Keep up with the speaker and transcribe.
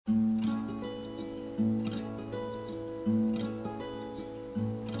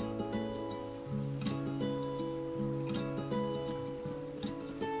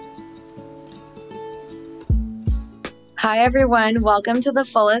Hi, everyone. Welcome to the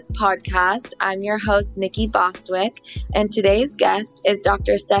Fullest podcast. I'm your host, Nikki Bostwick, and today's guest is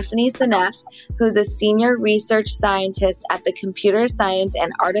Dr. Stephanie Seneff, who's a senior research scientist at the Computer Science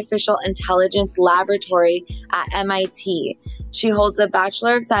and Artificial Intelligence Laboratory at MIT. She holds a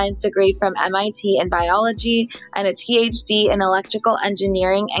Bachelor of Science degree from MIT in biology and a PhD in electrical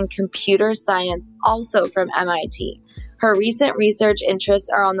engineering and computer science, also from MIT. Her recent research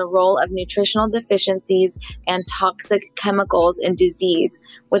interests are on the role of nutritional deficiencies and toxic chemicals in disease,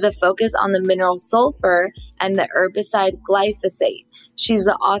 with a focus on the mineral sulfur and the herbicide glyphosate. She's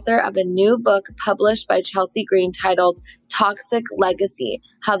the author of a new book published by Chelsea Green titled Toxic Legacy: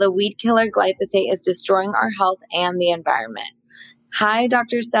 How the Weed Killer Glyphosate is Destroying Our Health and the Environment. Hi,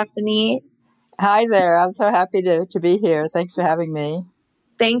 Dr. Stephanie. Hi there. I'm so happy to be here. Thanks for having me.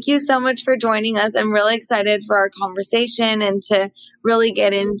 Thank you so much for joining us. I'm really excited for our conversation and to really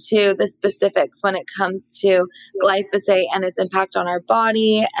get into the specifics when it comes to glyphosate and its impact on our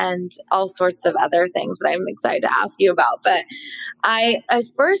body and all sorts of other things that I'm excited to ask you about. But I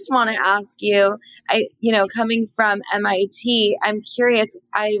first want to ask you, coming from MIT, I'm curious.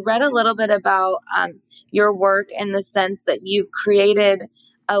 I read a little bit about your work in the sense that you've created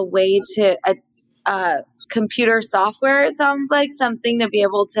a way to computer software, it sounds like, something to be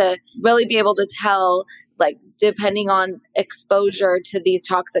able to really be able to tell, like, depending on exposure to these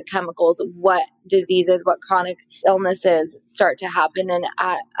toxic chemicals, what diseases, what chronic illnesses start to happen and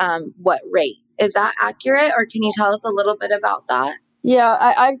at what rate. Is that accurate? Or can you tell us a little bit about that? Yeah,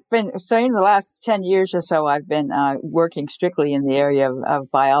 I've been, so in the last 10 years or so, I've been working strictly in the area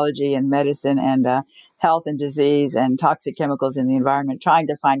of biology and medicine and health and disease and toxic chemicals in the environment, trying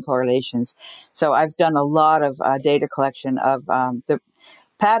to find correlations. So I've done a lot of data collection of the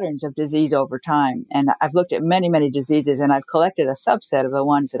patterns of disease over time. And I've looked at many, many diseases, and I've collected a subset of the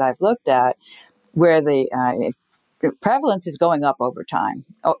ones that I've looked at where the prevalence is going up over time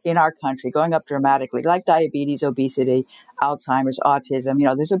in our country, going up dramatically, like diabetes, obesity, Alzheimer's, autism.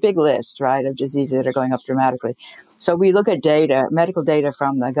 There's a big list, right, of diseases that are going up dramatically. So we look at data, medical data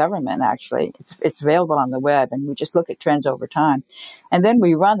from the government, actually. It's available on the web, and we just look at trends over time. And then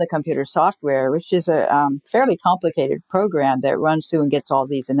we run the computer software, which is a fairly complicated program that runs through and gets all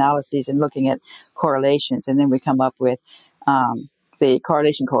these analyses and looking at correlations. And then we come up with the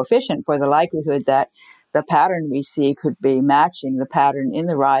correlation coefficient for the likelihood that the pattern we see could be matching the pattern in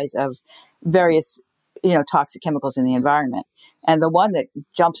the rise of various, toxic chemicals in the environment. And the one that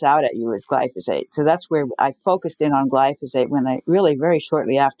jumps out at you is glyphosate. So that's where I focused in on glyphosate very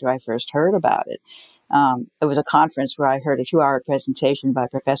shortly after I first heard about it. It was a conference where I heard a 2-hour presentation by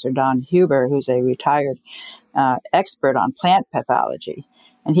Professor Don Huber, who's a retired expert on plant pathology.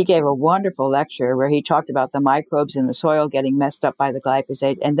 And he gave a wonderful lecture where he talked about the microbes in the soil getting messed up by the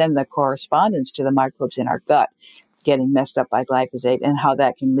glyphosate, and then the correspondence to the microbes in our gut getting messed up by glyphosate, and how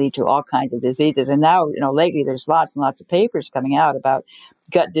that can lead to all kinds of diseases. And now, lately there's lots and lots of papers coming out about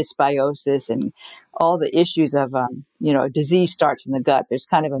gut dysbiosis and all the issues of, disease starts in the gut. There's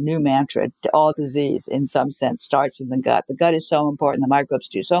kind of a new mantra: all disease, in some sense, starts in the gut. The gut is so important. The microbes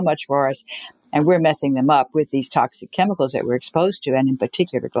do so much for us. And we're messing them up with these toxic chemicals that we're exposed to, and in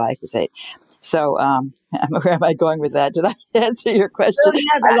particular glyphosate. So where am I going with that? Did I answer your question? Oh,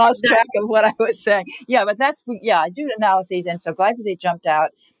 yeah, I lost track of what I was saying. Yeah, but I do analyses. And so glyphosate jumped out,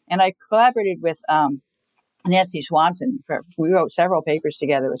 and I collaborated with Nancy Swanson. We wrote several papers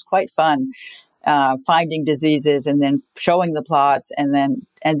together. It was quite fun. Finding diseases and then showing the plots and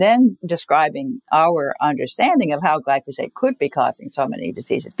then describing our understanding of how glyphosate could be causing so many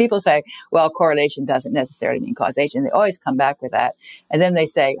diseases. People say, well, correlation doesn't necessarily mean causation. They always come back with that. And then they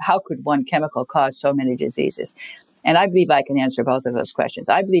say, how could one chemical cause so many diseases? And I believe I can answer both of those questions.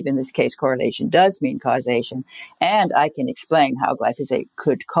 I believe in this case, correlation does mean causation, and I can explain how glyphosate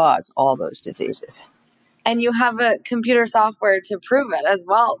could cause all those diseases. And you have a computer software to prove it as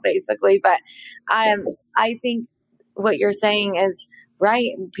well, basically. But I think what you're saying is right.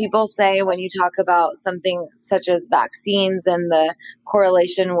 People say when you talk about something such as vaccines and the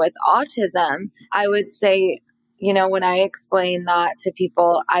correlation with autism, I would say, when I explain that to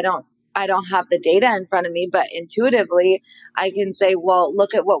people, I don't have the data in front of me, but intuitively I can say, well,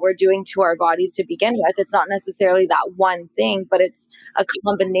 look at what we're doing to our bodies to begin with. It's not necessarily that one thing, but it's a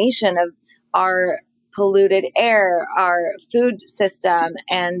combination of our polluted air, our food system,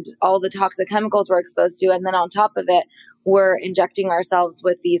 and all the toxic chemicals we're exposed to. And then on top of it, we're injecting ourselves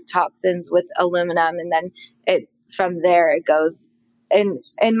with these toxins with aluminum. And then from there it goes. In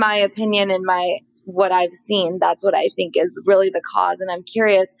my opinion, what I've seen, that's what I think is really the cause. And I'm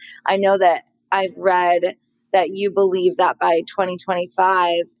curious, I know that I've read that you believe that by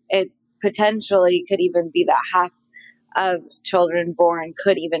 2025, it potentially could even be that half of children born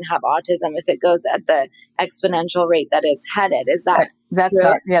could even have autism if it goes at the exponential rate that it's headed. Is that That's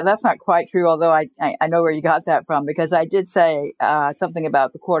true? that's not quite true. Although I know where you got that from, because I did say something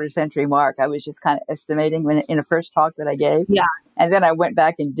about the quarter century mark. I was just kind of estimating in a first talk that I gave. Yeah. And then I went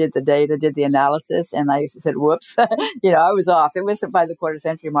back and did the data, did the analysis, and I said, whoops, I was off. It wasn't by the quarter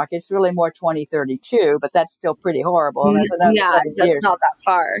century mark. It's really more 2032, but that's still pretty horrible. And that's another Yeah, 7 that's years. not that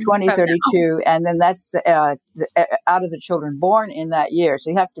far from now. 2032, and then that's out of the children born in that year. So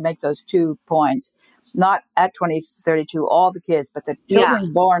you have to make those 2 points. Not at 2032, all the kids, but the Yeah.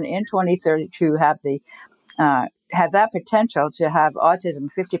 children born in 2032 have that potential to have autism.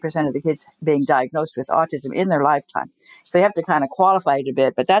 50% of the kids being diagnosed with autism in their lifetime. So you have to kind of qualify it a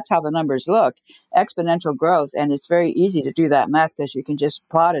bit, but that's how the numbers look. Exponential growth, and it's very easy to do that math because you can just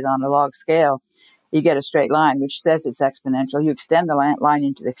plot it on a log scale. You get a straight line, which says it's exponential. You extend the line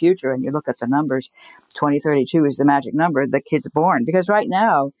into the future and you look at the numbers. 2032 is the magic number, the kids born. Because right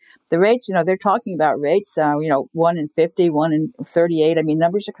now, the rates, they're talking about rates, 1 in 50, 1 in 38. I mean,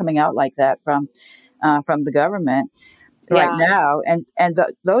 numbers are coming out like that from the government right now. And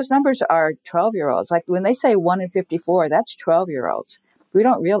those numbers are 12-year-olds. Like when they say 1 in 54, that's 12-year-olds.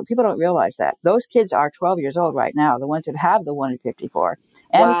 People don't realize that. Those kids are 12 years old right now, the ones that have the 1 in 54.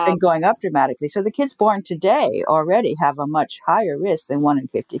 And It's been going up dramatically. So the kids born today already have a much higher risk than 1 in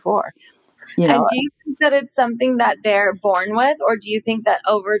 54. And do you think that it's something that they're born with, or do you think that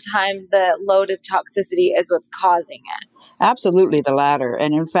over time the load of toxicity is what's causing it? Absolutely the latter.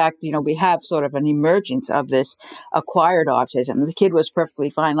 And in fact, we have sort of an emergence of this acquired autism. The kid was perfectly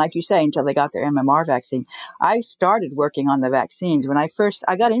fine, like you say, until they got their MMR vaccine. I started working on the vaccines when I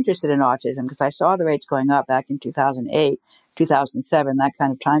got interested in autism because I saw the rates going up back in 2008, 2007, that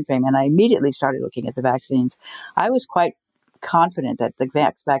kind of time frame. And I immediately started looking at the vaccines. I was quite confident that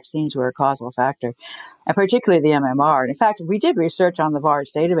the vaccines were a causal factor, and particularly the MMR. And in fact, we did research on the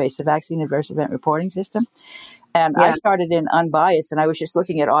VARS database, the Vaccine Adverse Event Reporting System. And I started in unbiased, and I was just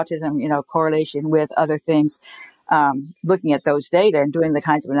looking at autism, correlation with other things, looking at those data and doing the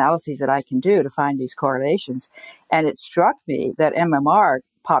kinds of analyses that I can do to find these correlations. And it struck me that MMR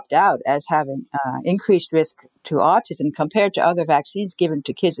popped out as having increased risk to autism compared to other vaccines given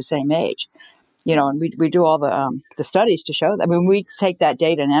to kids the same age. And we do all the studies to show that. I mean, we take that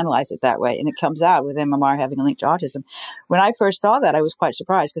data and analyze it that way, and it comes out with MMR having a link to autism. When I first saw that, I was quite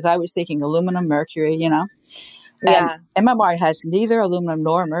surprised because I was thinking aluminum, mercury, And MMR has neither aluminum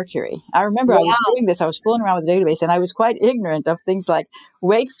nor mercury. I remember I was doing this. I was fooling around with the database, and I was quite ignorant of things like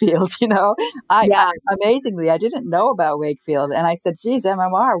Wakefield. Amazingly, I didn't know about Wakefield, and I said, "Geez,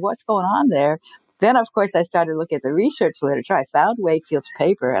 MMR, what's going on there?" Then, of course, I started looking at the research literature. I found Wakefield's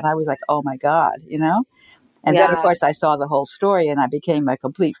paper, and I was like, "Oh my God," And then, of course, I saw the whole story, and I became a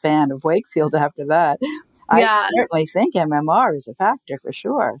complete fan of Wakefield after that. I certainly think MMR is a factor for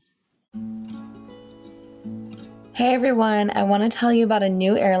sure. Hey everyone, I want to tell you about a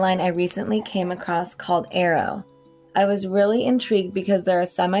new airline I recently came across called Aero. I was really intrigued because they're a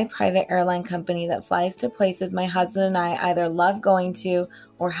semi-private airline company that flies to places my husband and I either love going to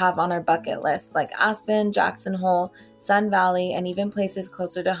or have on our bucket list, like Aspen, Jackson Hole, Sun Valley, and even places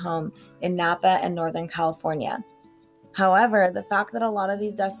closer to home in Napa and Northern California. However, the fact that a lot of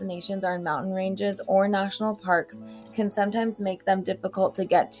these destinations are in mountain ranges or national parks can sometimes make them difficult to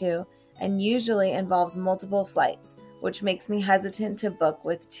get to, and usually involves multiple flights, which makes me hesitant to book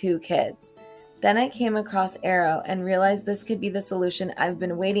with 2 kids. Then I came across Aero and realized this could be the solution I've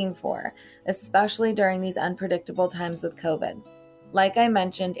been waiting for, especially during these unpredictable times with COVID. Like I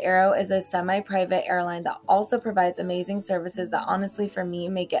mentioned, Aero is a semi-private airline that also provides amazing services that honestly for me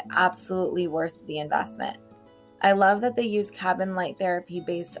make it absolutely worth the investment. I love that they use cabin light therapy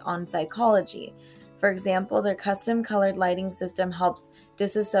based on psychology. For example, their custom colored lighting system helps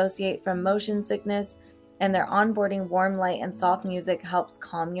disassociate from motion sickness, and their onboarding warm light and soft music helps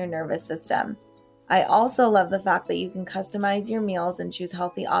calm your nervous system. I also love the fact that you can customize your meals and choose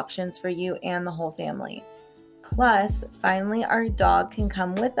healthy options for you and the whole family. Plus, finally, our dog can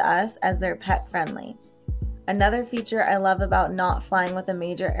come with us as they're pet friendly. Another feature I love about not flying with a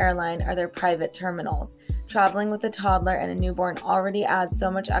major airline are their private terminals. Traveling with a toddler and a newborn already adds so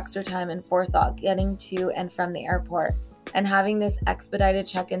much extra time and forethought getting to and from the airport, and having this expedited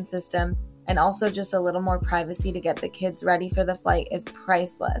check-in system and also just a little more privacy to get the kids ready for the flight is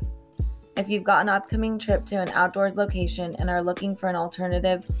priceless. If you've got an upcoming trip to an outdoors location and are looking for an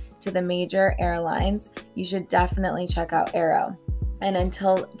alternative to the major airlines, you should definitely check out Aero. And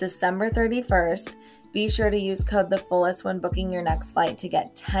until December 31st, be sure to use code THEFULLEST when booking your next flight to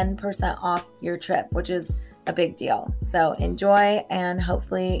get 10% off your trip, which is a big deal. So enjoy, and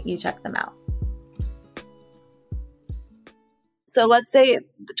hopefully you check them out. So let's say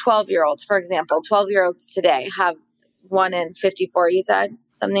the 12-year-olds, for example, 12-year-olds today have 1 in 54, you said?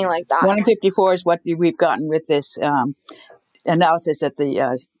 Something like that. 1 in 54 is what we've gotten with this analysis that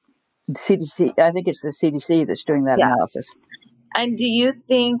the CDC, I think it's the CDC that's doing that Yeah. analysis. And do you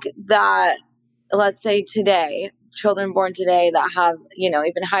think that, let's say today, children born today that have,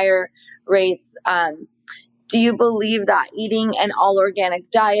 even higher rates, do you believe that eating an all organic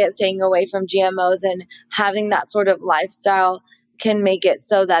diet, staying away from GMOs and having that sort of lifestyle can make it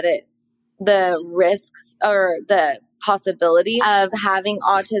so that the risks or the possibility of having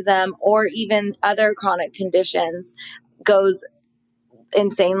autism or even other chronic conditions goes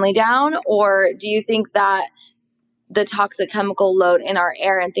insanely down? Or do you think that the toxic chemical load in our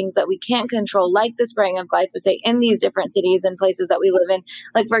air and things that we can't control, like the spraying of glyphosate in these different cities and places that we live in,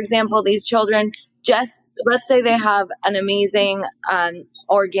 like, for example, these children, just let's say they have an amazing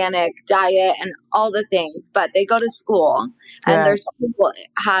organic diet and all the things, but they go to school and their school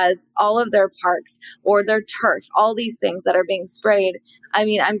has all of their parks or their turf, all these things that are being sprayed. I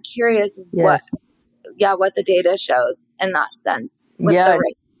mean, I'm curious what the data shows in that sense.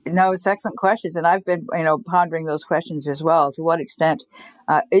 It's excellent questions. And I've been, pondering those questions as well. To what extent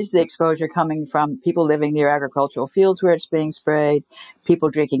is the exposure coming from people living near agricultural fields where it's being sprayed, people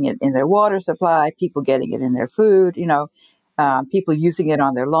drinking it in their water supply, people getting it in their food, people using it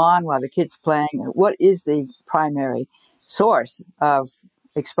on their lawn while the kids playing? What is the primary source of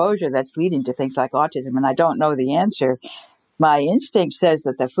exposure that's leading to things like autism? And I don't know the answer. My instinct says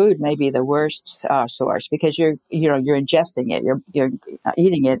that the food may be the worst source, because you're ingesting it, you're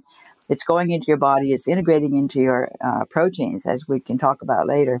eating it, it's going into your body, it's integrating into your proteins, as we can talk about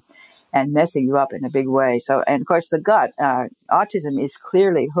later, and messing you up in a big way. So, and of course, the gut, autism is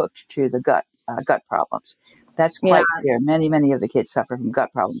clearly hooked to the gut problems. That's quite clear. Many of the kids suffer from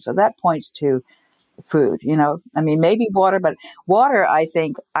gut problems. So that points to food, maybe water, but water, I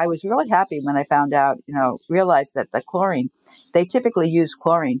think I was really happy when I found out, realized that the chlorine, they typically use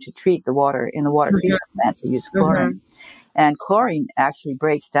chlorine to treat the water in the water treatment plants. They use chlorine, and chlorine actually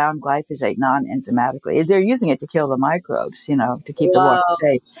breaks down glyphosate non-enzymatically. They're using it to kill the microbes, to keep the water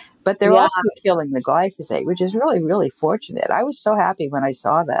safe, but they're also killing the glyphosate, which is really, really fortunate. I was so happy when I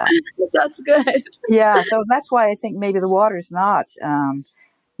saw that. That's good. Yeah. So that's why I think maybe the water is not,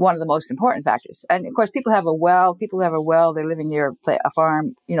 one of the most important factors. And of course, people who have a well, they're living near a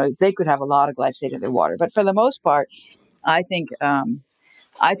farm, they could have a lot of glyphosate in their water. But for the most part, I think the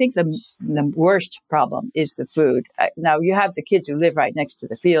worst problem is the food. Now, you have the kids who live right next to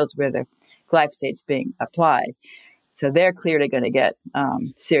the fields where the glyphosate's being applied. So they're clearly going to get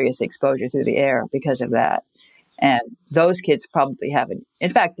serious exposure through the air because of that. And those kids probably haven't.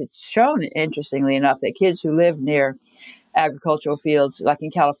 In fact, it's shown, interestingly enough, that kids who live near agricultural fields, like in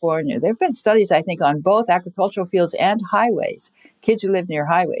California, there have been studies, I think, on both agricultural fields and highways, kids who live near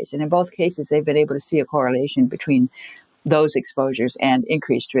highways. And in both cases, they've been able to see a correlation between those exposures and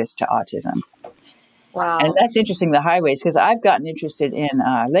increased risk to autism. Wow. And that's interesting, the highways, because lately I've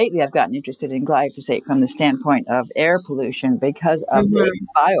gotten interested in glyphosate from the standpoint of air pollution because of the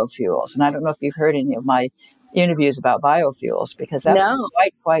biofuels. And I don't know if you've heard any of my interviews about biofuels, because that's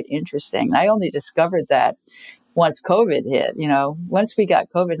quite interesting. I only discovered that once COVID hit, once we got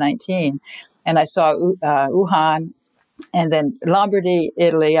COVID-19, and I saw Wuhan, and then Lombardy,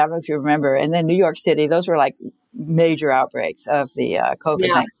 Italy, I don't know if you remember, and then New York City. Those were like major outbreaks of the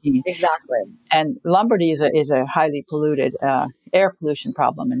COVID-19. Yeah, exactly. And Lombardy is a highly polluted air pollution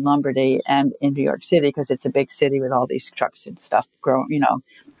problem in Lombardy and in New York City, because it's a big city with all these trucks and stuff growing,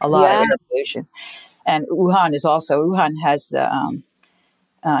 a lot of air pollution. And Wuhan has the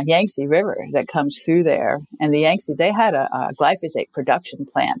Yangtze River that comes through there. And they had a glyphosate production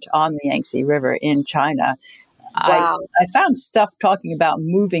plant on the Yangtze River in China. Wow. I found stuff talking about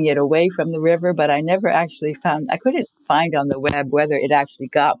moving it away from the river, but I couldn't find on the web whether it actually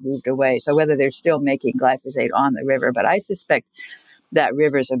got moved away. So whether they're still making glyphosate on the river, but I suspect that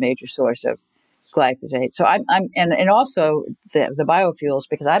river is a major source of glyphosate. So and also the biofuels,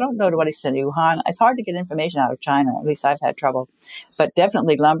 because I don't know to what extent Wuhan, it's hard to get information out of China. At least I've had trouble, but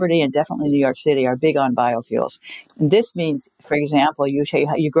definitely Lombardy and definitely New York City are big on biofuels. And this means, for example, you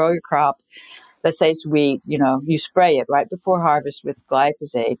grow your crop, let's say it's wheat, you spray it right before harvest with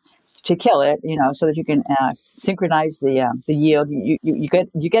glyphosate to kill it, so that you can synchronize the yield. You get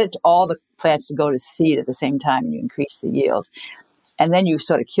it to all the plants to go to seed at the same time, and you increase the yield. And then you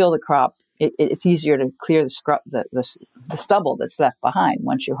sort of kill the crop. It's easier to clear the stubble that's left behind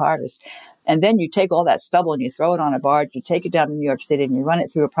once you harvest. And then you take all that stubble and you throw it on a barge, you take it down to New York City and you run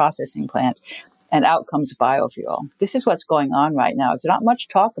it through a processing plant, and out comes biofuel. This is what's going on right now. There's not much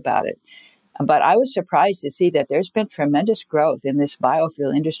talk about it But I was surprised to see that there's been tremendous growth in this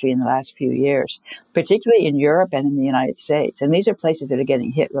biofuel industry in the last few years, particularly in Europe and in the United States. And these are places that are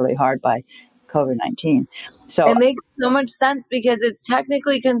getting hit really hard by COVID-19. So it makes so much sense because it's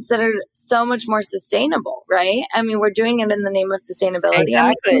technically considered so much more sustainable, right? I mean, we're doing it in the name of sustainability.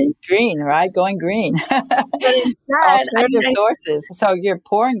 exactly, green, right? Going green. But instead, Alternative sources. So you're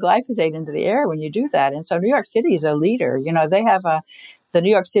pouring glyphosate into the air when you do that. And so New York City is a leader. They have the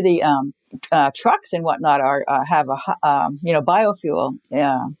New York City trucks and whatnot have biofuel,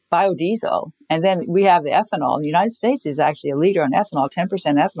 biodiesel, and then we have the ethanol. The United States is actually a leader on ethanol, 10%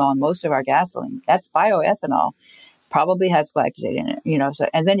 ethanol in most of our gasoline. That's bioethanol. Probably has glyphosate in it, So,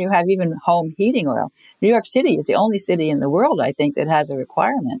 and then you have even home heating oil. New York City is the only city in the world, I think, that has a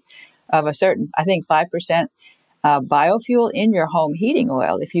requirement of a certain, I think, 5% biofuel in your home heating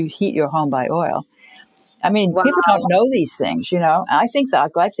oil if you heat your home by oil. I mean, wow. people don't know these things, I think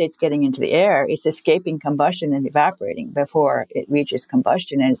that glyphosate's getting into the air. It's escaping combustion and evaporating before it reaches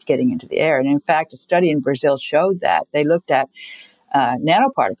combustion, and it's getting into the air. And in fact, a study in Brazil showed that. They looked at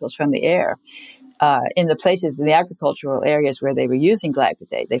nanoparticles from the air. In the places in the agricultural areas where they were using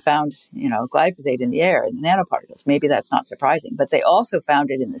glyphosate, they found, glyphosate in the air, in the nanoparticles. Maybe that's not surprising, but they also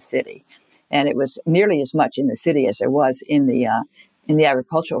found it in the city. And it was nearly as much in the city as there was in the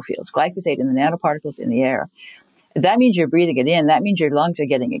agricultural fields. Glyphosate in the nanoparticles in the air. That means you're breathing it in. That means your lungs are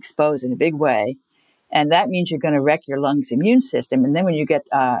getting exposed in a big way. And that means you're going to wreck your lungs' immune system. And then when you get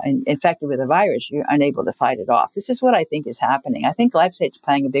infected with a virus, you're unable to fight it off. This is what I think is happening. I think glyphosate's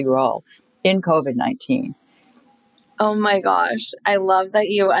playing a big role in COVID-19. Oh my gosh. I love that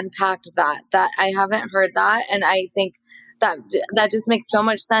you unpacked that. That I haven't heard that. And I think that just makes so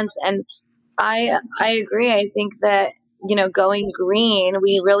much sense. And I agree. I think that, going green,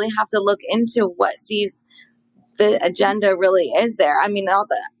 we really have to look into what the agenda really is there. I mean,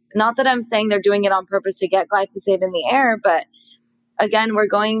 not that I'm saying they're doing it on purpose to get glyphosate in the air, but again,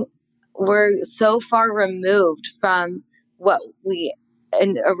 we're so far removed from what we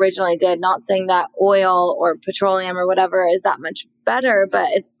originally did. Not saying that oil or petroleum or whatever is that much better, but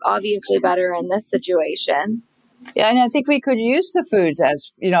it's obviously better in this situation. Yeah, and I think we could use the foods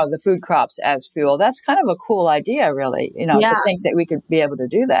as, the food crops as fuel. That's kind of a cool idea, really, to think that we could be able to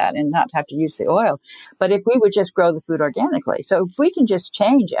do that and not have to use the oil. But if we would just grow the food organically, so if we can just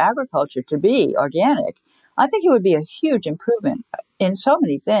change agriculture to be organic, I think it would be a huge improvement in so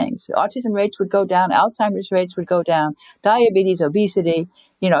many things. Autism rates would go down, Alzheimer's rates would go down, diabetes, obesity,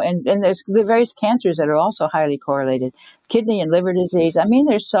 and there's the various cancers that are also highly correlated, kidney and liver disease. I mean,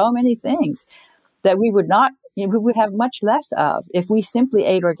 there's so many things that we would not, we would have much less of if we simply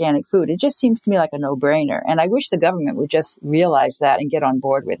ate organic food. It just seems to me like a no-brainer. And I wish the government would just realize that and get on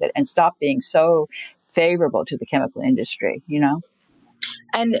board with it and stop being so favorable to the chemical industry,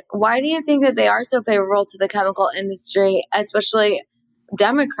 And why do you think that they are so favorable to the chemical industry, especially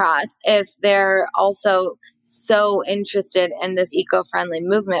Democrats, if they're also so interested in this eco-friendly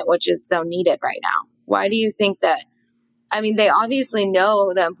movement, which is so needed right now? Why do you think that? I mean, they obviously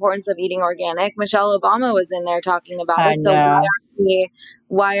know the importance of eating organic. Michelle Obama was in there talking about it. So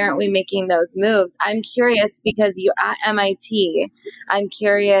why aren't we making those moves? I'm curious because you at MIT, I'm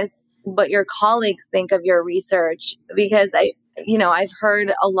curious what your colleagues think of your research, because I've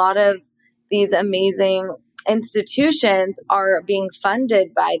heard a lot of these amazing institutions are being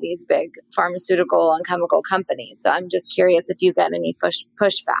funded by these big pharmaceutical and chemical companies. So I'm just curious if you get any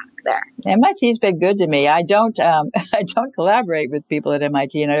pushback there. MIT's been good to me. I don't I don't collaborate with people at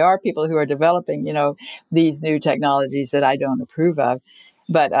MIT, and there are people who are developing, these new technologies that I don't approve of.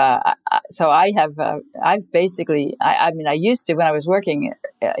 But so I've basically, I used to, when I was working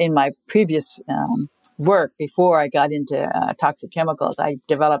in my previous work before I got into toxic chemicals, I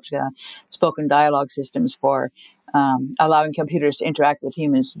developed spoken dialogue systems for allowing computers to interact with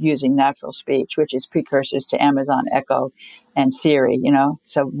humans using natural speech, which is precursors to Amazon Echo and Siri,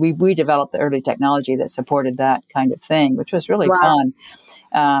 So we developed the early technology that supported that kind of thing, which was really fun.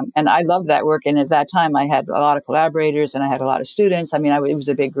 And I loved that work. And at that time, I had a lot of collaborators and I had a lot of students. I mean, it was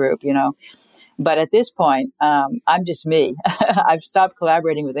a big group, But at this point, I'm just me. I've stopped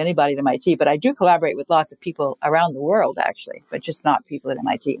collaborating with anybody at MIT, but I do collaborate with lots of people around the world, actually, but just not people at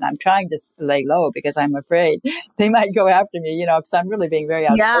MIT. And I'm trying to lay low because I'm afraid they might go after me, because I'm really being very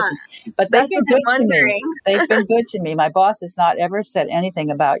outspoken. But they've been good to me. They've been good to me. My boss has not ever said anything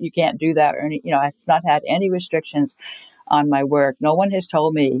about you can't do that or any, I've not had any restrictions on my work. No one has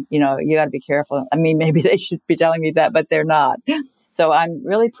told me, you got to be careful. I mean, maybe they should be telling me that, but they're not. So I'm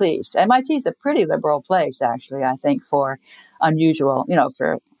really pleased. MIT is a pretty liberal place, actually, I think, for unusual,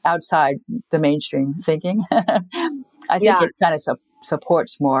 for outside the mainstream thinking. I think it kind of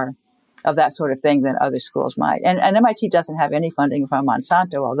supports more of that sort of thing than other schools might. And MIT doesn't have any funding from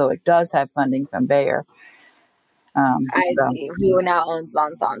Monsanto, although it does have funding from Bayer. I see. Who now owns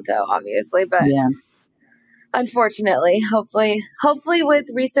Monsanto, obviously, but Yeah. unfortunately, hopefully with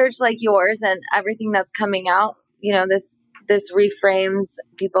research like yours and everything that's coming out, this reframes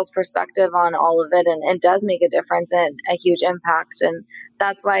people's perspective on all of it and does make a difference and a huge impact. And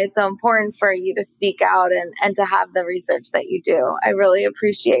that's why it's so important for you to speak out and to have the research that you do. I really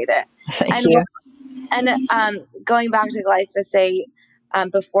appreciate it. Thank you. And going back to glyphosate,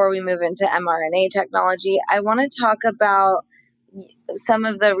 before we move into mRNA technology, I want to talk about some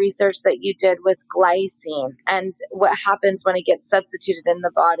of the research that you did with glycine and what happens when it gets substituted in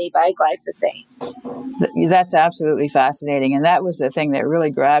the body by glyphosate. That's absolutely fascinating. And that was the thing that really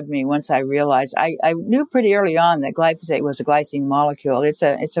grabbed me once I realized I knew pretty early on that glyphosate was a glycine molecule. It's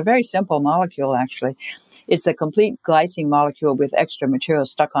a very simple molecule, actually. It's a complete glycine molecule with extra material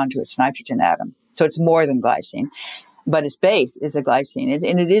stuck onto its nitrogen atom. So it's more than glycine. But its base is a glycine,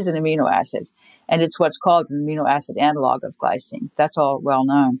 and it is an amino acid. And it's what's called an amino acid analog of glycine. That's all well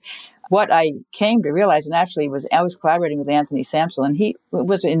known. What I came to realize, and actually I was collaborating with Anthony Samsel, and he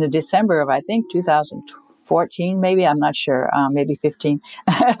was in the December of, I think, 2014, maybe, I'm not sure, maybe 15.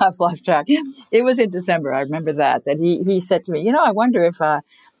 I've lost track. It was in December. I remember that he said to me, I wonder if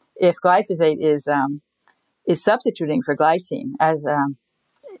glyphosate is substituting for glycine as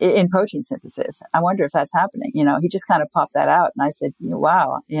in protein synthesis. I wonder if that's happening. He just kind of popped that out, and I said,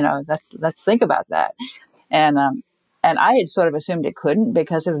 wow, let's think about that. And I had sort of assumed it couldn't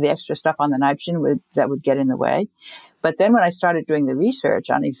because of the extra stuff on the nitrogen that would get in the way. But then when I started doing the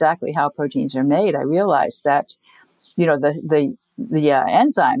research on exactly how proteins are made, I realized that, the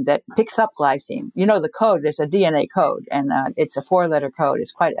enzyme that picks up glycine, the code, there's a DNA code, and it's a 4-letter code.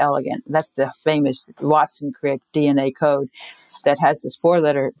 It's quite elegant. That's the famous Watson-Crick DNA code that has this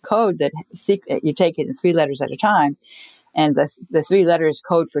 4-letter code that you take it in 3 letters at a time. And the 3 letters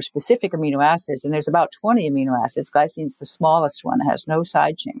code for specific amino acids. And there's about 20 amino acids. Glycine's the smallest one. It has no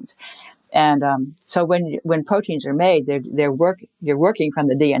side chains. And so when proteins are made, you're working from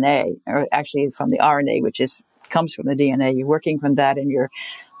the DNA, or actually from the RNA, which comes from the DNA. You're working from that, and you're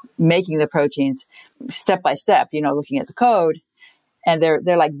making the proteins step by step, looking at the code. And they're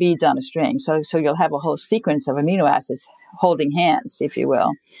like beads on a string. So you'll have a whole sequence of amino acids holding hands, if you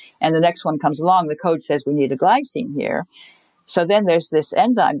will. And the next one comes along. The code says we need a glycine here. So then there's this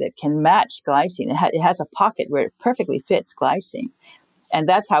enzyme that can match glycine. It has a pocket where it perfectly fits glycine. And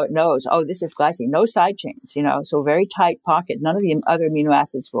that's how it knows, this is glycine. No side chains, so very tight pocket. None of the other amino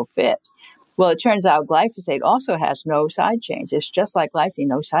acids will fit. Well, it turns out glyphosate also has no side chains. It's just like glycine,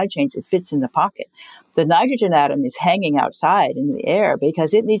 no side chains. It fits in the pocket. The nitrogen atom is hanging outside in the air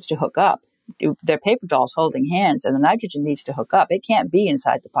because it needs to hook up. They're paper dolls holding hands, and the nitrogen needs to hook up. It can't be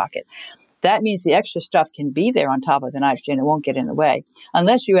inside the pocket. That means the extra stuff can be there on top of the nitrogen. It won't get in the way,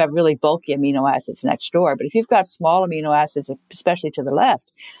 unless you have really bulky amino acids next door. But if you've got small amino acids, especially to the left,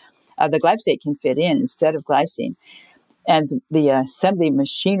 the glyphosate can fit in instead of glycine. And the assembly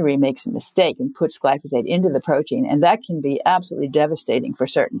machinery makes a mistake and puts glyphosate into the protein, and that can be absolutely devastating for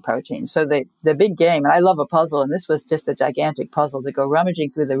certain proteins. So the big game, and I love a puzzle, and this was just a gigantic puzzle to go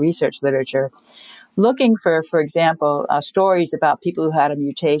rummaging through the research literature, looking for example, stories about people who had a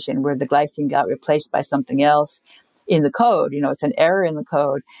mutation where the glycine got replaced by something else in the code. It's an error in the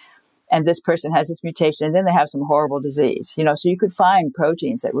code. And this person has this mutation, and then they have some horrible disease. So you could find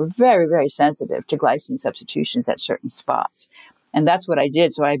proteins that were very, very sensitive to glycine substitutions at certain spots. And that's what I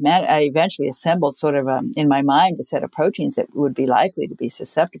did. So I eventually assembled sort of in my mind a set of proteins that would be likely to be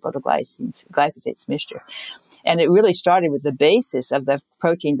susceptible to glyphosate's mixture. And it really started with the basis of the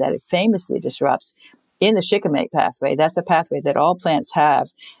protein that it famously disrupts in the shikimate pathway. That's a pathway that all plants have.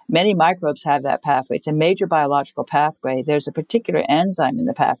 Many microbes have that pathway. It's a major biological pathway. There's a particular enzyme in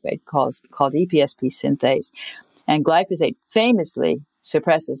the pathway called EPSP synthase. And glyphosate famously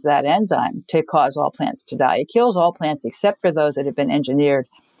suppresses that enzyme to cause all plants to die. It kills all plants except for those that have been engineered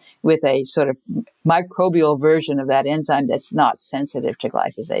with a sort of microbial version of that enzyme that's not sensitive to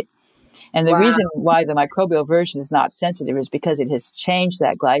glyphosate. And the reason why the microbial version is not sensitive is because it has changed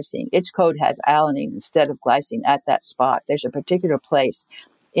that glycine. Its code has alanine instead of glycine at that spot. There's a particular place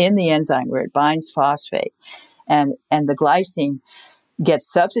in the enzyme where it binds phosphate, and the glycine gets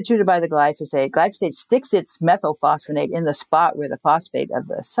substituted by the glyphosate. Glyphosate sticks its methylphosphonate in the spot where the phosphate of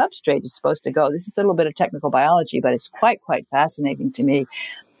the substrate is supposed to go. This is a little bit of technical biology, but it's quite fascinating to me.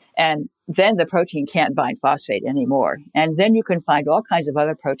 And then the protein can't bind phosphate anymore. And then you can find all kinds of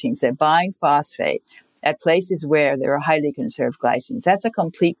other proteins that bind phosphate at places where there are highly conserved glycines. That's a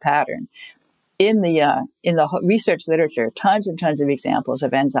complete pattern in the research literature, tons and tons of examples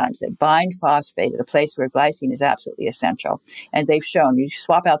of enzymes that bind phosphate at a place where glycine is absolutely essential. And they've shown you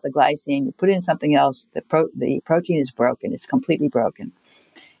swap out the glycine, you put in something else, the protein is broken. It's completely broken.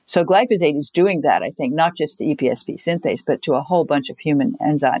 So glyphosate is doing that, I think, not just to EPSP synthase, but to a whole bunch of human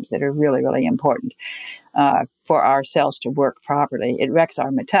enzymes that are really, really important for our cells to work properly. It wrecks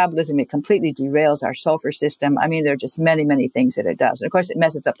our metabolism. It completely derails our sulfur system. I mean, there are just many, many things that it does. And of course, it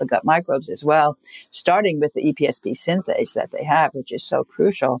messes up the gut microbes as well, starting with the EPSP synthase that they have, which is so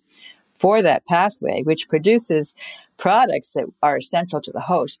crucial for that pathway, which produces products that are essential to the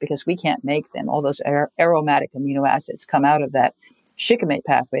host because we can't make them. All those aromatic amino acids come out of that shikimate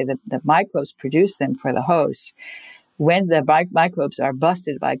pathway. The microbes produce them for the host. When the microbes are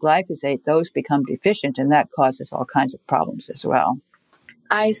busted by glyphosate, those become deficient, and that causes all kinds of problems as well.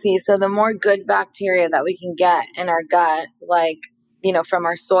 I see. So the more good bacteria that we can get in our gut, like, from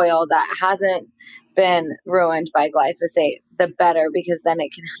our soil that hasn't been ruined by glyphosate, the better, because then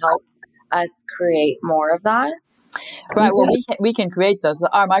it can help us create more of that. Right. Well, we can create those.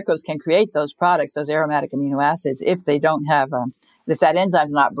 Our microbes can create those products, those aromatic amino acids, if they don't have, if that enzyme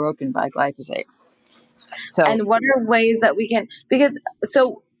is not broken by glyphosate. So, and what are ways that we can,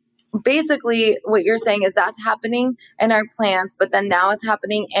 so basically what you're saying is that's happening in our plants, but then now it's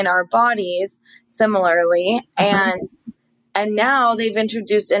happening in our bodies similarly. And now they've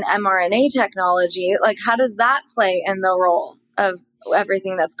introduced an mRNA technology. Like, how does that play in the role of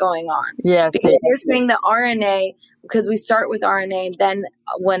everything that's going on? Yes. Because you're saying the RNA, because we start with RNA, then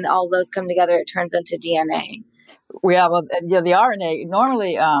when all those come together, it turns into DNA. Yeah, well, the RNA,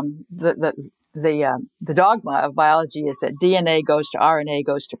 normally the dogma of biology is that DNA goes to RNA,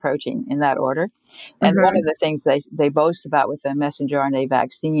 goes to protein in that order. And one of the things they boast about with the messenger RNA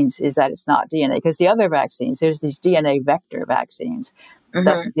vaccines is that it's not DNA, because the other vaccines, there's these DNA vector vaccines.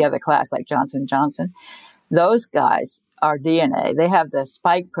 That's the other class, like Johnson & Johnson. Those guys are DNA. They have the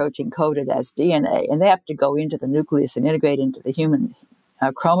spike protein coded as DNA, and they have to go into the nucleus and integrate into the human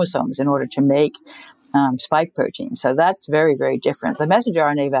chromosomes in order to make spike protein. So that's very, very different. The messenger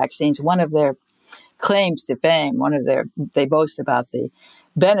RNA vaccines, one of their claims to fame, they boast about the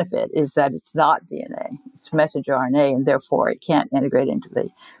benefit is that it's not DNA. It's messenger RNA, and therefore it can't integrate into the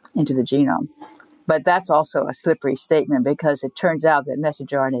genome. But that's also a slippery statement, because it turns out that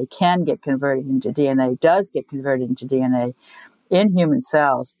messenger RNA can get converted into DNA, does get converted into DNA in human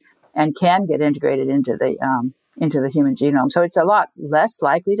cells, and can get integrated into the human genome. So it's a lot less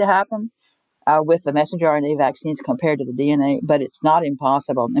likely to happen with the messenger RNA vaccines compared to the DNA, but it's not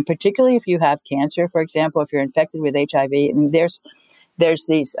impossible. And particularly if you have cancer, for example, if you're infected with HIV, I mean, there's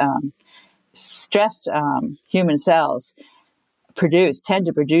these stressed human cells tend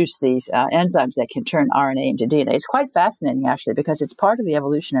to produce these enzymes that can turn RNA into DNA. It's quite fascinating, actually, because it's part of the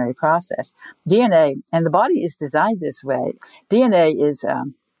evolutionary process. DNA, and the body is designed this way. DNA is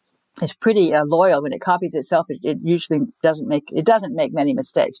pretty loyal. When it copies itself, it usually doesn't make many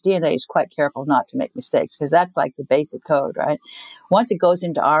mistakes. DNA is quite careful not to make mistakes, because that's like the basic code, right? Once it goes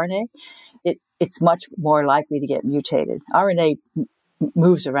into RNA, it's much more likely to get mutated. RNA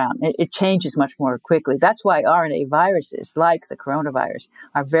moves around. It changes much more quickly. That's why RNA viruses, like the coronavirus,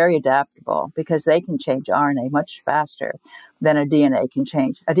 are very adaptable, because they can change RNA much faster than a DNA can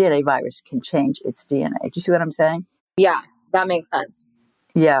change. A DNA virus can change its DNA. Do you see what I'm saying? Yeah, that makes sense.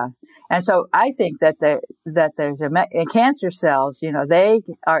 Yeah. And so I think that there's in cancer cells, they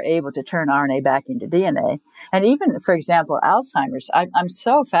are able to turn RNA back into DNA. And even, for example, Alzheimer's, I'm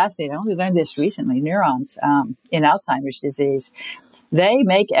so fascinated. I only learned this recently, neurons in Alzheimer's disease. They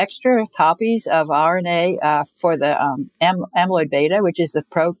make extra copies of RNA for the amyloid beta, which is the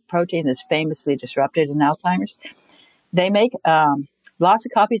protein that's famously disrupted in Alzheimer's. They make lots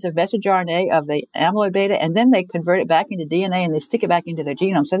of copies of messenger RNA of the amyloid beta, and then they convert it back into DNA and they stick it back into their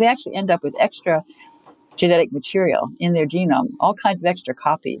genome. So they actually end up with extra genetic material in their genome, all kinds of extra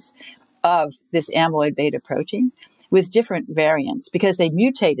copies of this amyloid beta protein with different variants, because they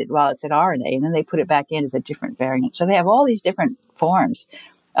mutate it while it's at RNA, and then they put it back in as a different variant. So they have all these different forms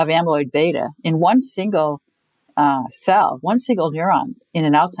of amyloid beta in one single cell, one single neuron in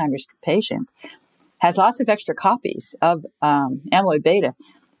an Alzheimer's patient has lots of extra copies of amyloid beta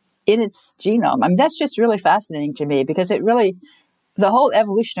in its genome. I mean, that's just really fascinating to me, because the whole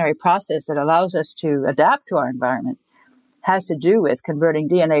evolutionary process that allows us to adapt to our environment has to do with converting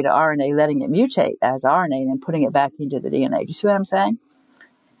DNA to RNA, letting it mutate as RNA, and then putting it back into the DNA. Do you see what I'm saying?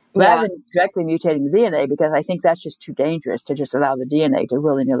 Yeah. Rather than directly mutating the DNA, because I think that's just too dangerous to just allow the DNA to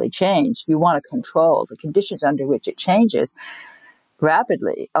willy-nilly change. You want to control the conditions under which it changes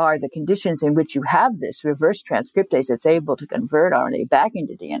rapidly are the conditions in which you have this reverse transcriptase that's able to convert RNA back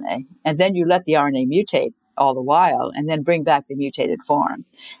into DNA. And then you let the RNA mutate all the while and then bring back the mutated form.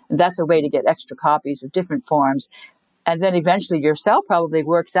 And that's a way to get extra copies of different forms. And then eventually your cell probably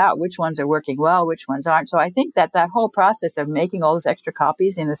works out which ones are working well, which ones aren't. So I think that whole process of making all those extra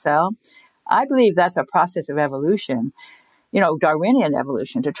copies in a cell, I believe that's a process of evolution, Darwinian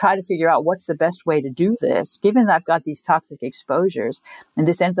evolution, to try to figure out what's the best way to do this. Given that I've got these toxic exposures and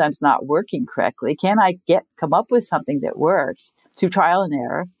this enzyme's not working correctly, can I come up with something that works through trial and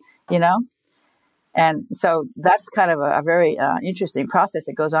error, And so that's kind of a very interesting process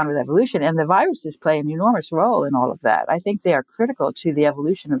that goes on with evolution. And the viruses play an enormous role in all of that. I think they are critical to the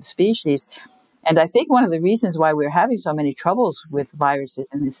evolution of the species. And I think one of the reasons why we're having so many troubles with viruses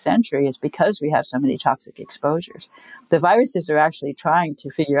in this century is because we have so many toxic exposures. The viruses are actually trying to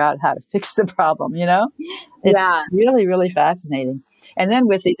figure out how to fix the problem, It's really, really fascinating. And then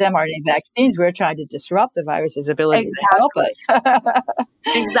with these mRNA vaccines, we're trying to disrupt the virus's ability to help us.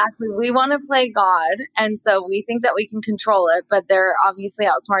 Exactly. We want to play God. And so we think that we can control it, but they're obviously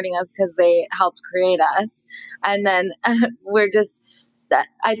outsmarting us because they helped create us. And then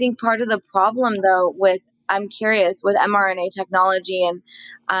I think part of the problem, though, I'm curious with mRNA technology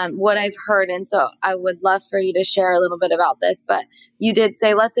and what I've heard. And so I would love for you to share a little bit about this. But you did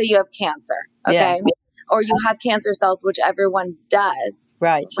say, let's say you have cancer, okay? Yeah. Or you have cancer cells, which everyone does.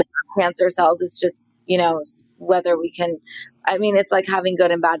 Right. Cancer cells is just, whether we can, it's like having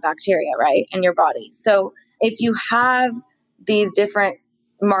good and bad bacteria, right, in your body. So if you have these different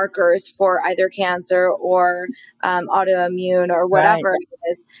markers for either cancer or autoimmune or whatever it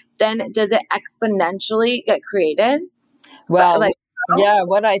is, then does it exponentially get created? Well, yeah,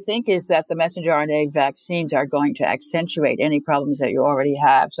 what I think is that the messenger RNA vaccines are going to accentuate any problems that you already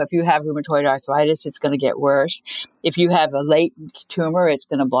have. So if you have rheumatoid arthritis, it's going to get worse. If you have a latent tumor, it's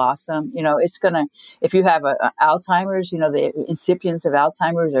going to blossom. If you have Alzheimer's, the incipients of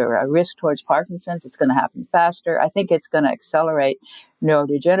Alzheimer's or a risk towards Parkinson's, it's going to happen faster. I think it's going to accelerate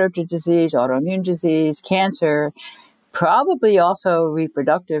neurodegenerative disease, autoimmune disease, cancer, probably also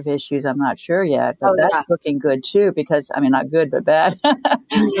reproductive issues. I'm not sure yet, but that's looking good too, because not good, but bad.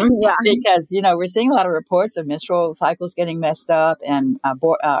 Yeah. Because, we're seeing a lot of reports of menstrual cycles getting messed up and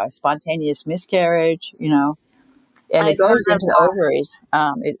spontaneous miscarriage, and it goes into the ovaries.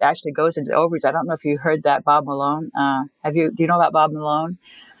 It actually goes into the ovaries. I don't know if you heard that, Bob Malone. Do you know about Bob Malone?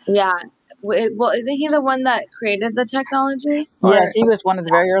 Yeah. Well, isn't he the one that created the technology? Yes, he was one of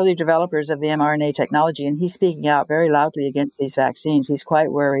the very early developers of the mRNA technology, and he's speaking out very loudly against these vaccines. He's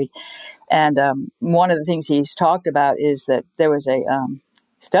quite worried. And one of the things he's talked about is that there was a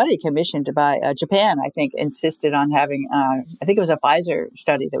study commissioned by Japan, I think, insisted on having, I think it was a Pfizer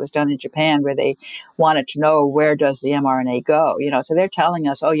study that was done in Japan where they wanted to know where does the mRNA go. So they're telling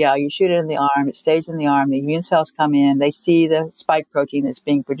us, you shoot it in the arm, it stays in the arm, the immune cells come in, they see the spike protein that's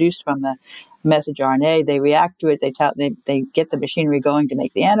being produced from the messenger RNA, they react to it, they get the machinery going to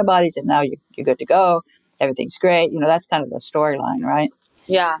make the antibodies, and now you're good to go, everything's great. That's kind of the storyline, right?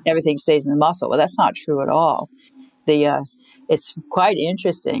 Yeah. Everything stays in the muscle. Well, that's not true at all. It's quite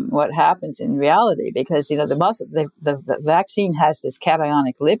interesting what happens in reality, because the muscle, the vaccine has this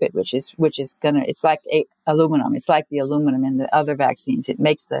cationic lipid, which is it's like aluminum. It's like the aluminum in the other vaccines. It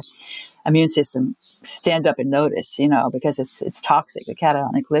makes the immune system stand up and notice, because it's toxic. The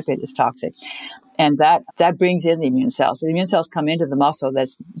cationic lipid is toxic. And that brings in the immune cells. So the immune cells come into the muscle.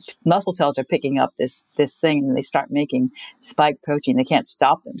 Muscle cells are picking up this thing, and they start making spike protein. They can't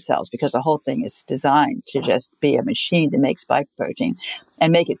stop themselves because the whole thing is designed to just be a machine to make spike protein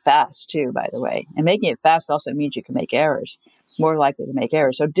and make it fast too, by the way. And making it fast also means you can make errors, more likely to make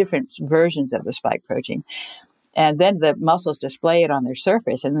errors. So different versions of the spike protein. And then the muscles display it on their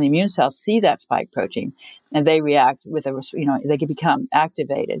surface, and the immune cells see that spike protein, and they react with they can become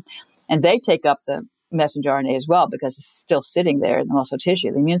activated. And they take up the messenger RNA as well, because it's still sitting there in the muscle tissue.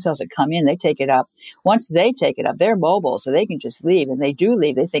 The immune cells that come in, they take it up. Once they take it up, they're mobile, so they can just leave. And they do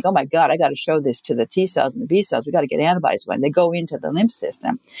leave. They think, oh my God, I got to show this to the T cells and the B cells. We got to get antibodies going. They go into the lymph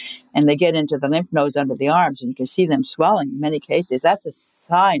system, and they get into the lymph nodes under the arms, and you can see them swelling in many cases. That's a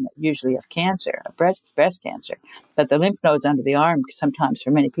sign usually of cancer, of breast cancer. But the lymph nodes under the arm sometimes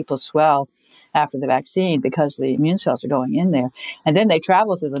for many people swell after the vaccine because the immune cells are going in there. And then they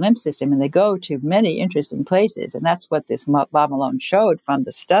travel through the lymph system, and they go to many interesting places. And that's what this Bob Malone showed from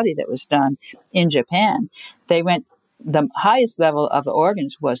the study that was done in Japan. The highest level of the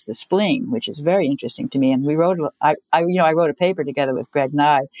organs was the spleen, which is very interesting to me. And I wrote a paper together with Greg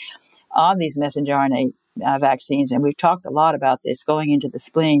Nye on these messenger RNA vaccines, and we've talked a lot about this going into the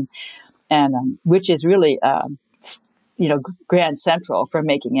spleen, and which is really Grand Central for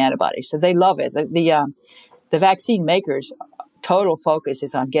making antibodies. So they love it. The vaccine makers' total focus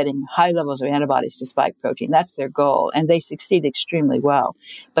is on getting high levels of antibodies to spike protein. That's their goal, and they succeed extremely well.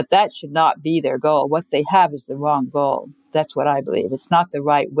 But that should not be their goal. What they have is the wrong goal. That's what I believe. It's not the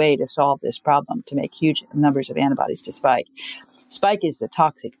right way to solve this problem, to make huge numbers of antibodies to spike. Spike is the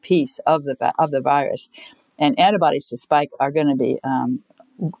toxic piece of the virus, and antibodies to spike are going to be,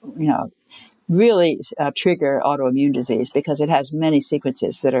 really trigger autoimmune disease because it has many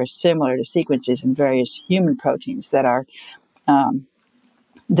sequences that are similar to sequences in various human proteins that are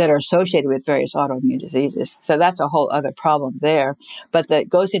associated with various autoimmune diseases. So that's a whole other problem there. But that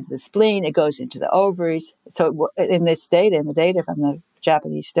goes into the spleen, it goes into the ovaries. So in this data, in the data from the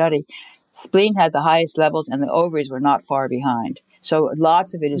Japanese study, spleen had the highest levels and the ovaries were not far behind. So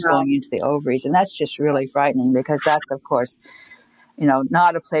lots of it is going into the ovaries. And that's just really frightening because that's, of course,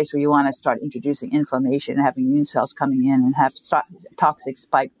 not a place where you want to start introducing inflammation and having immune cells coming in and have toxic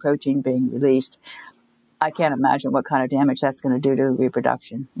spike protein being released. I can't imagine what kind of damage that's going to do to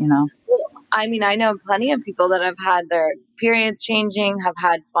reproduction, I mean, I know plenty of people that have had their periods changing, have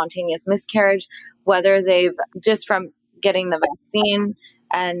had spontaneous miscarriage, whether they've just from getting the vaccine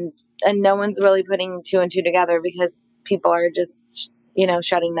and no one's really putting two and two together because people are just,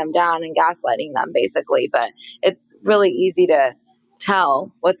 shutting them down and gaslighting them basically. But it's really easy to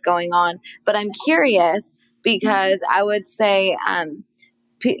tell what's going on. But I'm curious because I would say,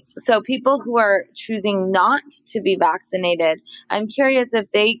 so people who are choosing not to be vaccinated, I'm curious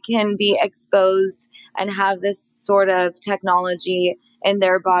if they can be exposed and have this sort of technology in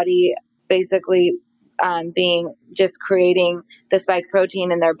their body, basically being just creating the spike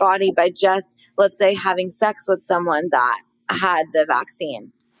protein in their body by just, let's say, having sex with someone that had the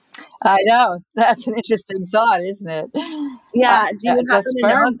vaccine. I know. That's an interesting thought, isn't it? Yeah. Do you happen to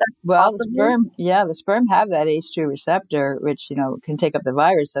know if that's possible? The sperm have that ACE2 receptor, which, can take up the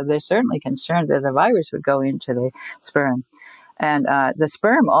virus. So they're certainly concerned that the virus would go into the sperm. And the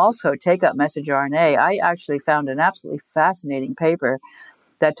sperm also take up messenger RNA. I actually found an absolutely fascinating paper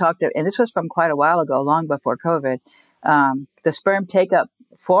that talked, and this was from quite a while ago, long before COVID. The sperm take up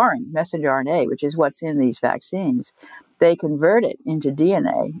foreign messenger RNA, which is what's in these vaccines. They convert it into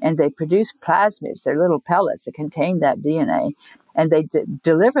DNA and they produce plasmids. They're little pellets that contain that DNA. And they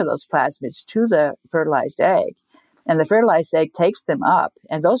deliver those plasmids to the fertilized egg. And the fertilized egg takes them up.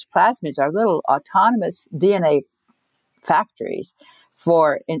 And those plasmids are little autonomous DNA factories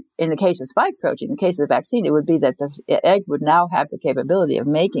for, in the case of spike protein, in the case of the vaccine, it would be that the egg would now have the capability of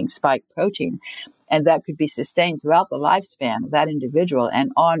making spike protein. And that could be sustained throughout the lifespan of that individual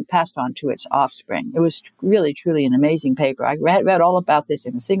and passed on to its offspring. It was really, truly an amazing paper. I read all about this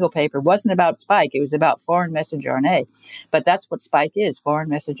in a single paper. It wasn't about spike. It was about foreign messenger RNA. But that's what spike is, foreign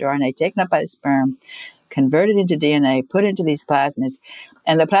messenger RNA taken up by the sperm, converted into DNA, put into these plasmids.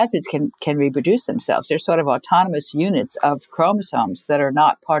 And the plasmids can reproduce themselves. They're sort of autonomous units of chromosomes that are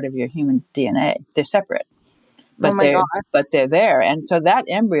not part of your human DNA. They're separate. But they're there. And so that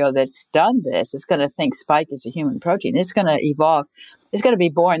embryo that's done this is going to think spike is a human protein. It's going to evolve. It's going to be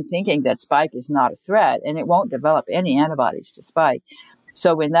born thinking that spike is not a threat, and it won't develop any antibodies to spike.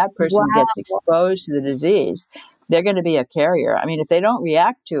 So when that person gets exposed to the disease, they're going to be a carrier. I mean, if they don't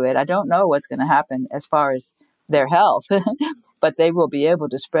react to it, I don't know what's going to happen as far as their health, but they will be able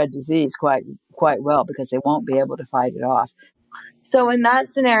to spread disease quite well because they won't be able to fight it off. So in that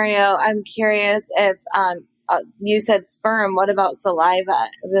scenario, I'm curious if you said sperm. What about saliva?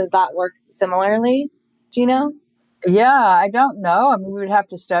 Does that work similarly? Do you know? Yeah, I don't know. I mean, we would have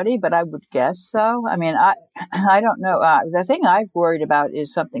to study, but I would guess so. I mean, I don't know. The thing I've worried about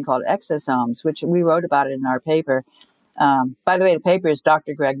is something called exosomes, which we wrote about it in our paper. By the way, the paper is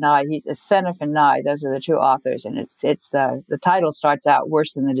Dr. Greg Nye. He's Senef and Nye. Those are the two authors, and it's the title starts out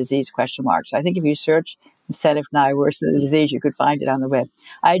worse than the disease ? So I think if you search Senef Nye worse than the disease, you could find it on the web.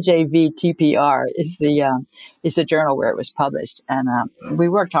 IJVTPR is the journal where it was published, and we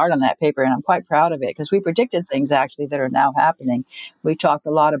worked hard on that paper, and I'm quite proud of it because we predicted things actually that are now happening. We talked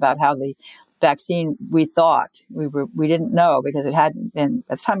a lot about how the vaccine we thought we didn't know because it hadn't been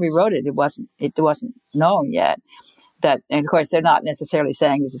at the time we wrote it. It wasn't known yet. And of course, they're not necessarily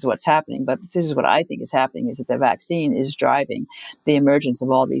saying this is what's happening, but this is what I think is happening, is that the vaccine is driving the emergence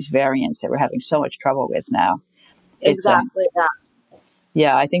of all these variants that we're having so much trouble with now. Exactly that.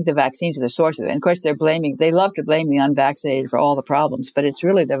 Yeah, I think the vaccines are the source of it. And of course, they love to blame the unvaccinated for all the problems, but it's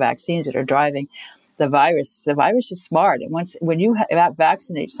really the vaccines that are driving the virus. The virus is smart. And when you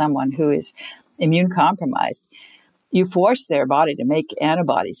vaccinate someone who is immune compromised, you force their body to make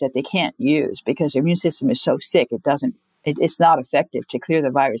antibodies that they can't use because their immune system is so sick it doesn't it's not effective to clear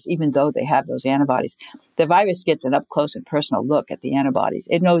the virus, even though they have those antibodies. The virus gets an up close and personal look at the antibodies.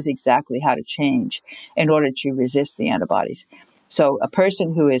 It knows exactly how to change in order to resist the antibodies. So a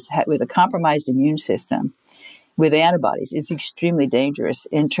person who is with a compromised immune system with antibodies is extremely dangerous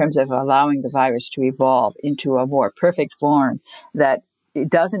in terms of allowing the virus to evolve into a more perfect form that it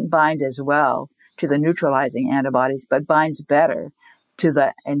doesn't bind as well to the neutralizing antibodies, but binds better to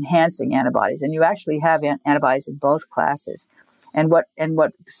the enhancing antibodies. And you actually have antibodies in both classes. And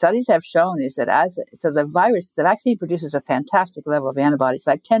what studies have shown is that the vaccine produces a fantastic level of antibodies,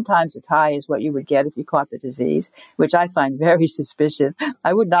 like 10 times as high as what you would get if you caught the disease, which I find very suspicious.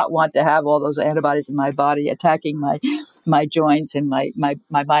 I would not want to have all those antibodies in my body attacking my joints and my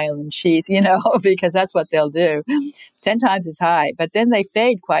myelin sheath, because that's what they'll do. 10 times as high, but then they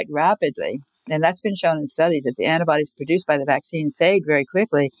fade quite rapidly. And that's been shown in studies that the antibodies produced by the vaccine fade very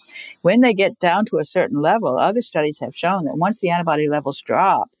quickly. When they get down to a certain level, other studies have shown that once the antibody levels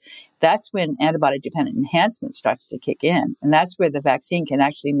drop, that's when antibody-dependent enhancement starts to kick in. And that's where the vaccine can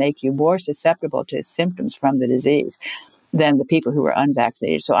actually make you more susceptible to symptoms from the disease than the people who are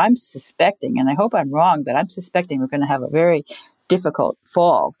unvaccinated. So I'm suspecting, and I hope I'm wrong, but I'm suspecting we're going to have a very difficult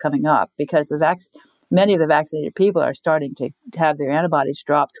fall coming up because many of the vaccinated people are starting to have their antibodies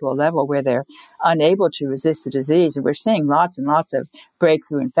drop to a level where they're unable to resist the disease. And we're seeing lots and lots of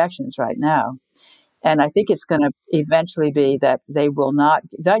breakthrough infections right now. And I think it's going to eventually be that they will not.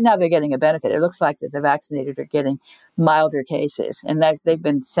 Right now, they're getting a benefit. It looks like that the vaccinated are getting milder cases. And they've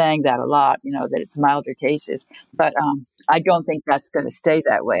been saying that a lot, that it's milder cases. But I don't think that's going to stay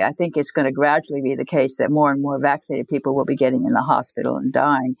that way. I think it's going to gradually be the case that more and more vaccinated people will be getting in the hospital and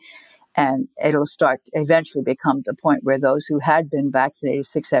dying. And it'll start eventually become the point where those who had been vaccinated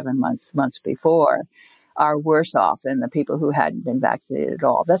 6-7 months before are worse off than the people who hadn't been vaccinated at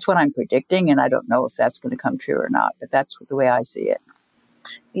all. That's what I'm predicting, and I don't know if that's going to come true or not, but that's the way I see it.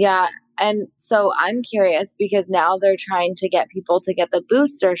 Yeah. And so I'm curious because now they're trying to get people to get the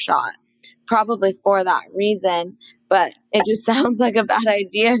booster shot, probably for that reason, but it just sounds like a bad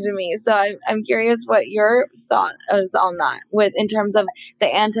idea to me. So I'm curious what your thought is on that in terms of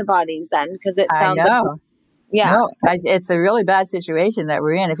the antibodies then, because it sounds like, yeah. No, it's a really bad situation that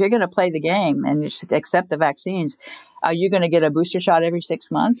we're in. If you're going to play the game and you should accept the vaccines, are you going to get a booster shot every 6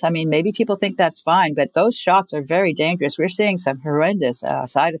 months? I mean, maybe people think that's fine, but those shots are very dangerous. We're seeing some horrendous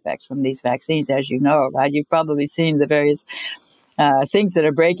side effects from these vaccines, as you know, right? You've probably seen the various things that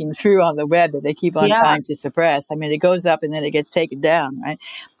are breaking through on the web that they keep on trying to suppress. I mean, it goes up and then it gets taken down, right?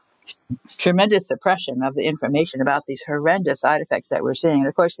 Tremendous suppression of the information about these horrendous side effects that we're seeing. And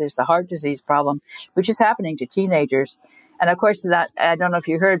of course, there's the heart disease problem, which is happening to teenagers. And of course, that I don't know if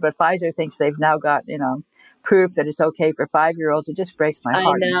you heard, but Pfizer thinks they've now got, proof that it's okay for 5-year-olds. It just breaks my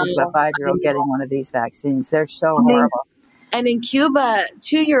heart to think of a 5-year-old getting one of these vaccines. They're so horrible. And in Cuba,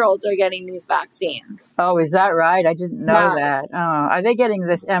 2-year-olds are getting these vaccines. Oh, is that right? I didn't know that. Oh, are they getting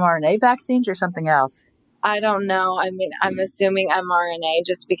this mRNA vaccines or something else? I don't know. I mean, I'm assuming mRNA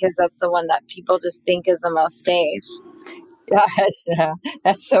just because that's the one that people just think is the most safe. Yeah,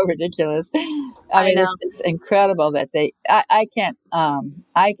 that's so ridiculous. I mean, it's just incredible that I can't,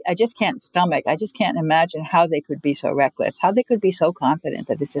 I just can't stomach. I just can't imagine how they could be so reckless, how they could be so confident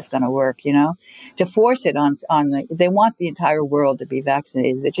that this is going to work, to force it they want the entire world to be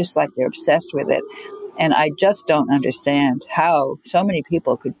vaccinated. They're just like, they're obsessed with it. And I just don't understand how so many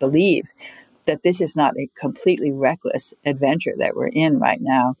people could believe that this is not a completely reckless adventure that we're in right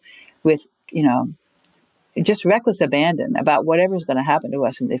now with, just reckless abandon about whatever's going to happen to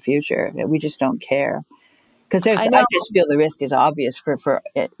us in the future. That we just don't care. Because I just feel the risk is obvious for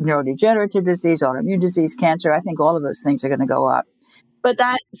neurodegenerative disease, autoimmune disease, cancer. I think all of those things are going to go up. But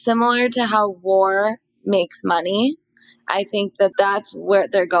that's similar to how war makes money. I think that's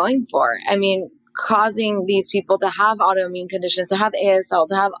what they're going for. I mean, causing these people to have autoimmune conditions, to have ASL,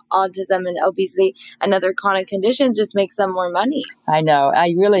 to have autism and obesity and other chronic conditions just makes them more money. I know.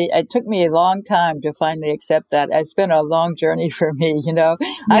 It took me a long time to finally accept that. It's been a long journey for me,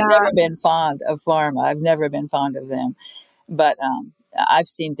 I've never been fond of pharma. I've never been fond of them. But I've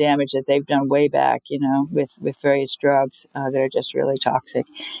seen damage that they've done way back, with various drugs that are just really toxic.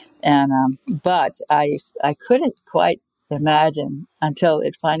 And but I couldn't quite imagine until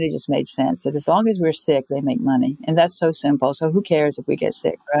it finally just made sense that as long as we're sick, they make money. And that's so simple. So who cares if we get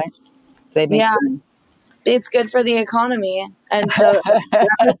sick, right? They make money. It's good for the economy. And so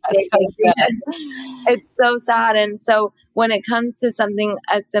it's so sad. And so when it comes to something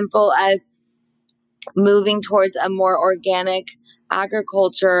as simple as moving towards a more organic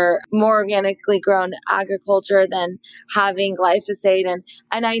agriculture, more organically grown agriculture than having glyphosate.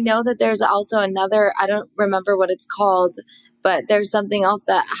 And I know that there's also another, I don't remember what it's called, but there's something else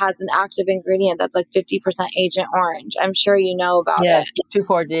that has an active ingredient that's like 50% Agent Orange. I'm sure you know about it. Yes,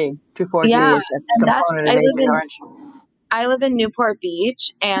 2,4-D. 2,4-D Yeah, is a and component of Agent Orange. I live in Newport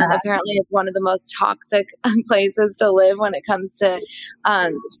Beach, and Uh, apparently it's one of the most toxic places to live when it comes to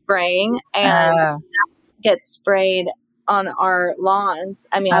spraying, and uh, gets sprayed on our lawns.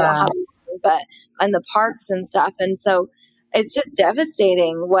 I mean, I don't uh, have lawn, but on the parks and stuff. And so it's just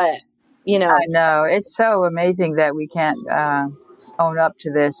devastating what, I know. It's so amazing that we can't own up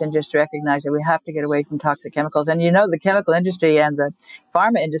to this and just recognize that we have to get away from toxic chemicals. And the chemical industry and the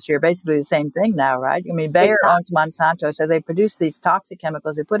pharma industry are basically the same thing now, right? I mean, Bayer exactly. owns Monsanto, so they produce these toxic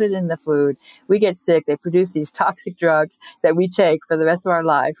chemicals. They put it in the food. We get sick. They produce these toxic drugs that we take for the rest of our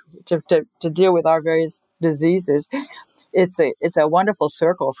life to deal with our various diseases. It's a wonderful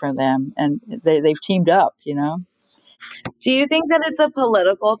circle for them, and they've teamed up, Do you think that it's a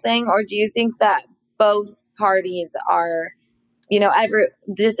political thing, or do you think that both parties are,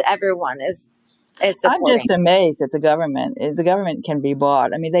 everyone is I'm supporting? just amazed that the government can be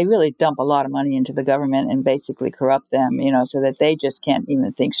bought. I mean, they really dump a lot of money into the government and basically corrupt them, so that they just can't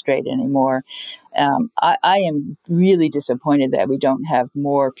even think straight anymore. I am really disappointed that we don't have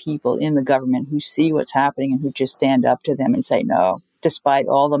more people in the government who see what's happening and who just stand up to them and say no. Despite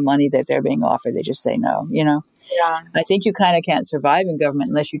all the money that they're being offered, they just say no, Yeah. I think you kind of can't survive in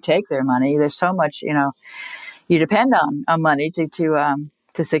government unless you take their money. There's so much, you depend on money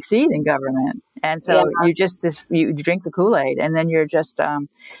to succeed in government, and Yeah. so you drink the Kool-Aid, and then you're just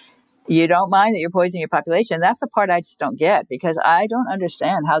you don't mind that you're poisoning your population. That's the part I just don't get, because I don't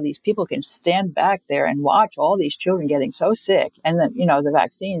understand how these people can stand back there and watch all these children getting so sick. And then the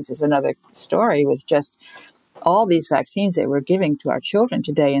vaccines is another story, with just all these vaccines that we're giving to our children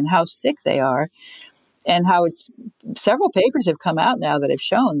today and how sick they are. And how several papers have come out now that have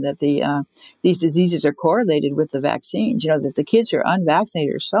shown that these diseases are correlated with the vaccines. That the kids who are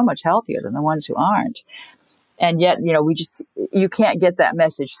unvaccinated are so much healthier than the ones who aren't. And yet, you can't get that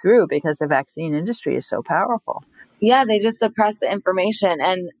message through because the vaccine industry is so powerful. Yeah, they just suppress the information,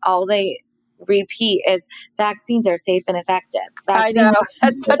 and all they repeat is vaccines are safe and effective. I know.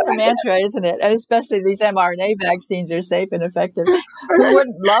 That's such a mantra, isn't it? And especially these mRNA vaccines are safe and effective. Who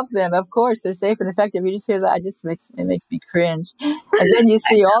wouldn't love them? Of course, they're safe and effective. You just hear that, it makes me cringe. And then you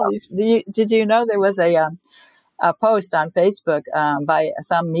see all these. Did you know there was a post on Facebook by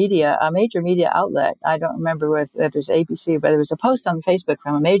some a major media outlet? I don't remember if there's ABC, but there was a post on Facebook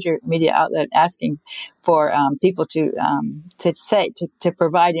from a major media outlet asking for people to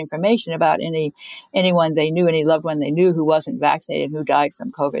provide information about anyone they knew, any loved one they knew who wasn't vaccinated, who died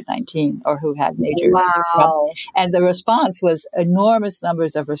from COVID-19 or who had major Wow. And the response was enormous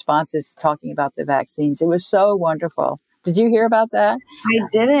numbers of responses talking about the vaccines. It was so wonderful. Did you hear about that? I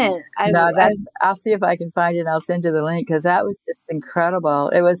didn't. I'll see if I can find it and I'll send you the link, because that was just incredible.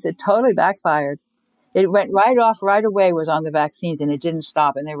 It totally backfired. It went right off right away, was on the vaccines, and it didn't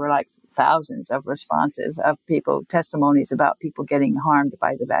stop. And there were like thousands of responses of testimonies about people getting harmed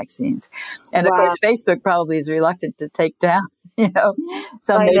by the vaccines. And of course, Facebook probably is reluctant to take down,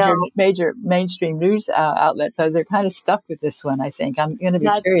 some major mainstream news outlet. So they're kind of stuck with this one, I think. I'm going to be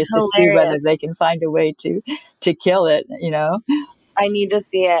curious to see whether they can find a way to kill it, I need to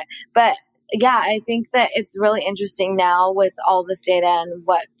see it. But yeah, I think that it's really interesting now with all this data and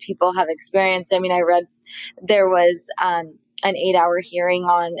what people have experienced. I mean, I read there was an 8-hour hearing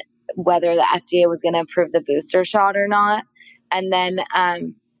on whether the FDA was going to approve the booster shot or not. And then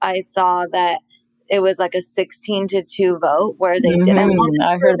I saw that it was like a 16-2 vote where they didn't want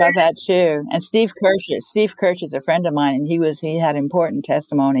I heard about that too. And Steve Kirsch is a friend of mine, and he had important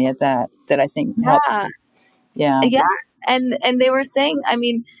testimony at that I think helped. Yeah. And they were saying, I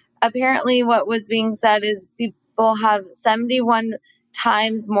mean, apparently what was being said is people have 71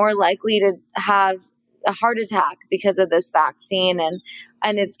 times more likely to have a heart attack because of this vaccine,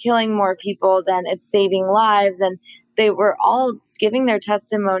 and it's killing more people than it's saving lives. And they were all giving their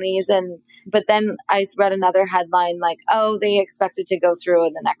testimonies, but then I read another headline like, oh, they expect it to go through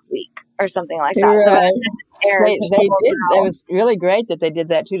in the next week or something like that. Right. So they did. It was really great that they did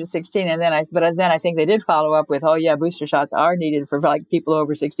that 2 to 16, and then I think they did follow up with, oh yeah, booster shots are needed for like people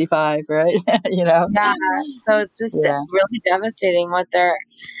over 65, right? Yeah. So it's just really devastating what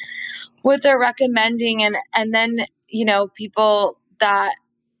they're recommending, and then people that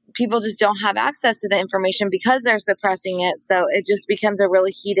people just don't have access to the information because they're suppressing it. So it just becomes a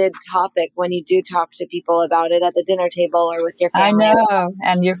really heated topic when you do talk to people about it at the dinner table or with your family. I know.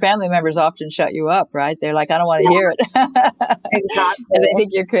 And your family members often shut you up, right? They're like, I don't want to hear it. Exactly. And they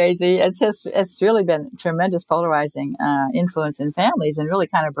think you're crazy. It's really been tremendous polarizing influence in families and really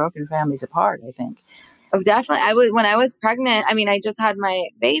kind of broken families apart, I think. Oh, definitely. When I was pregnant, I mean, I just had my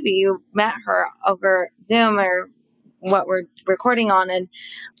baby. You met her over Zoom or what we're recording on.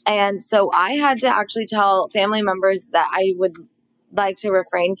 And so I had to actually tell family members that I would like to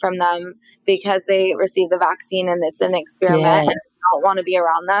refrain from them because they received the vaccine and it's an experiment. Yeah. And I don't want to be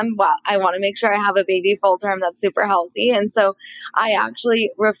around them. Well, I want to make sure I have a baby full term that's super healthy. And so I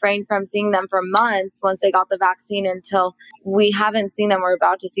actually refrained from seeing them for months once they got the vaccine until we haven't seen them. We're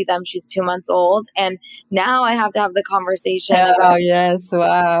about to see them. She's 2 months old. And now I have to have the conversation about, yes.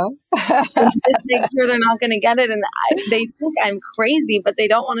 Wow. just make sure they're not going to get it. And they think I'm crazy, but they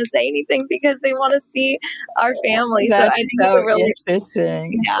don't want to say anything because they want to see our family. That's so I think so it's really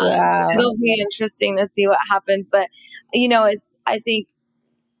interesting. yeah, Wow. it'll be interesting to see what happens. But, I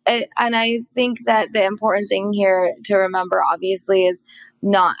think that the important thing here to remember, obviously, is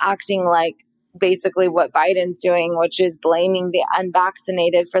not acting like basically what Biden's doing, which is blaming the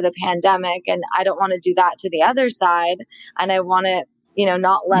unvaccinated for the pandemic. And I don't want to do that to the other side. And I want to,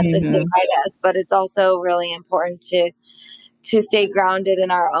 not let this divide us. But it's also really important to stay grounded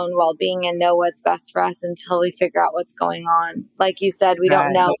in our own well-being and know what's best for us until we figure out what's going on. Like you said, we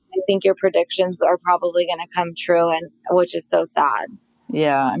don't know. I think your predictions are probably going to come true, and which is so sad.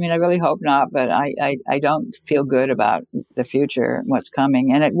 Yeah, I mean, I really hope not, but I don't feel good about the future, what's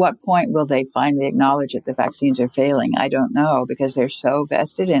coming. And at what point will they finally acknowledge that the vaccines are failing? I don't know, because they're so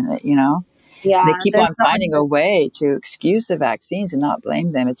vested in it, Yeah, they keep on finding a way to excuse the vaccines and not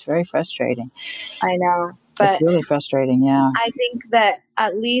blame them. It's very frustrating. I know. But it's really frustrating, yeah. I think that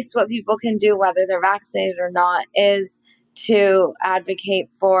at least what people can do, whether they're vaccinated or not, is to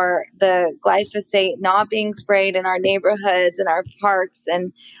advocate for the glyphosate not being sprayed in our neighborhoods and our parks,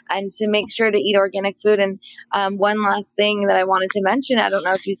 and to make sure to eat organic food. And one last thing that I wanted to mention, I don't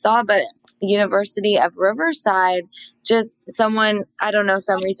know if you saw, but University of Riverside, some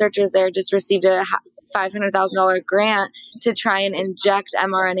researchers there just received a $500,000 grant to try and inject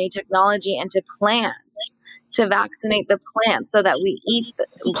mRNA technology into plants, to vaccinate the plants so that we eat the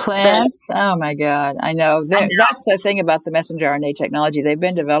plants. Oh my God. I know. That's the thing about the messenger RNA technology. They've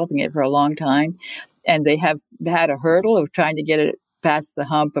been developing it for a long time, and they have had a hurdle of trying to get it past the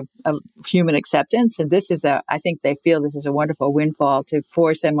hump of human acceptance. And I think they feel this is a wonderful windfall to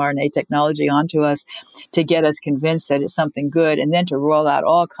force mRNA technology onto us, to get us convinced that it's something good, and then to roll out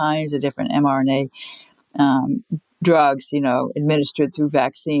all kinds of different mRNA drugs, administered through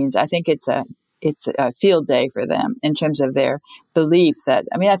vaccines. I think it's a field day for them in terms of their belief that,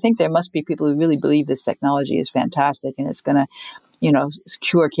 I think there must be people who really believe this technology is fantastic and it's going to,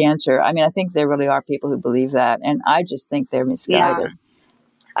 cure cancer. I think there really are people who believe that. And I just think they're misguided.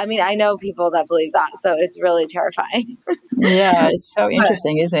 Yeah. I know people that believe that. So it's really terrifying. Yeah, it's so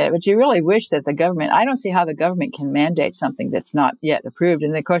interesting, isn't it? But you really wish that the government, I don't see how the government can mandate something that's not yet approved.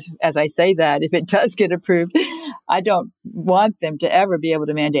 And of course, as I say that, if it does get approved, I don't want them to ever be able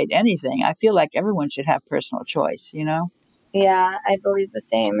to mandate anything. I feel like everyone should have personal choice, Yeah, I believe the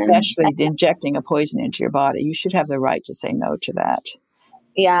same. Especially injecting a poison into your body. You should have the right to say no to that.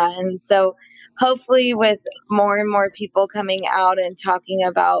 Yeah. And so hopefully with more and more people coming out and talking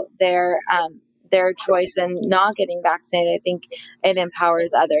about their choice and not getting vaccinated, I think it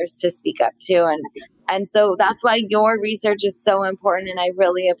empowers others to speak up too. And so that's why your research is so important. And I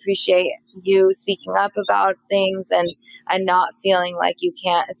really appreciate you speaking up about things and not feeling like you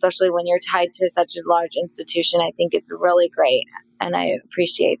can't, especially when you're tied to such a large institution. I think it's really great. And I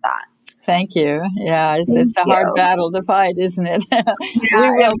appreciate that. Thank you. Yeah, it's a hard battle to fight, isn't it? Yeah, we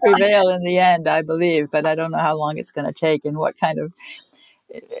will prevail in the end, I believe, but I don't know how long it's going to take and what kind of,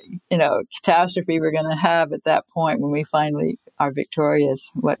 catastrophe we're going to have at that point when we finally are victorious,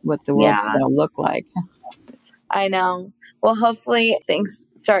 what the world's going to look like. I know. Well, hopefully things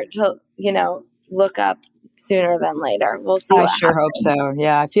start to, look up sooner than later. We'll see. I sure hope so.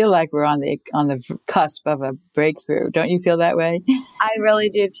 Yeah, I feel like we're on the cusp of a breakthrough. Don't you feel that way? I really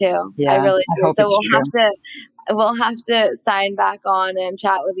do too. Yeah, I really do. I hope so it's we'll have to sign back on and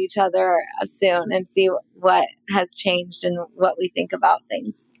chat with each other soon and see what has changed and what we think about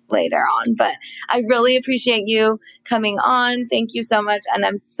things later on. But I really appreciate you coming on. Thank you so much. And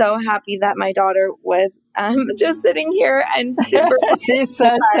I'm so happy that my daughter was just sitting here and super. She's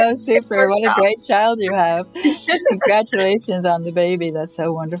so super. What a great child you have. Congratulations on the baby. That's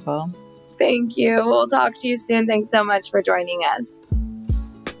so wonderful. Thank you. We'll talk to you soon. Thanks so much for joining us.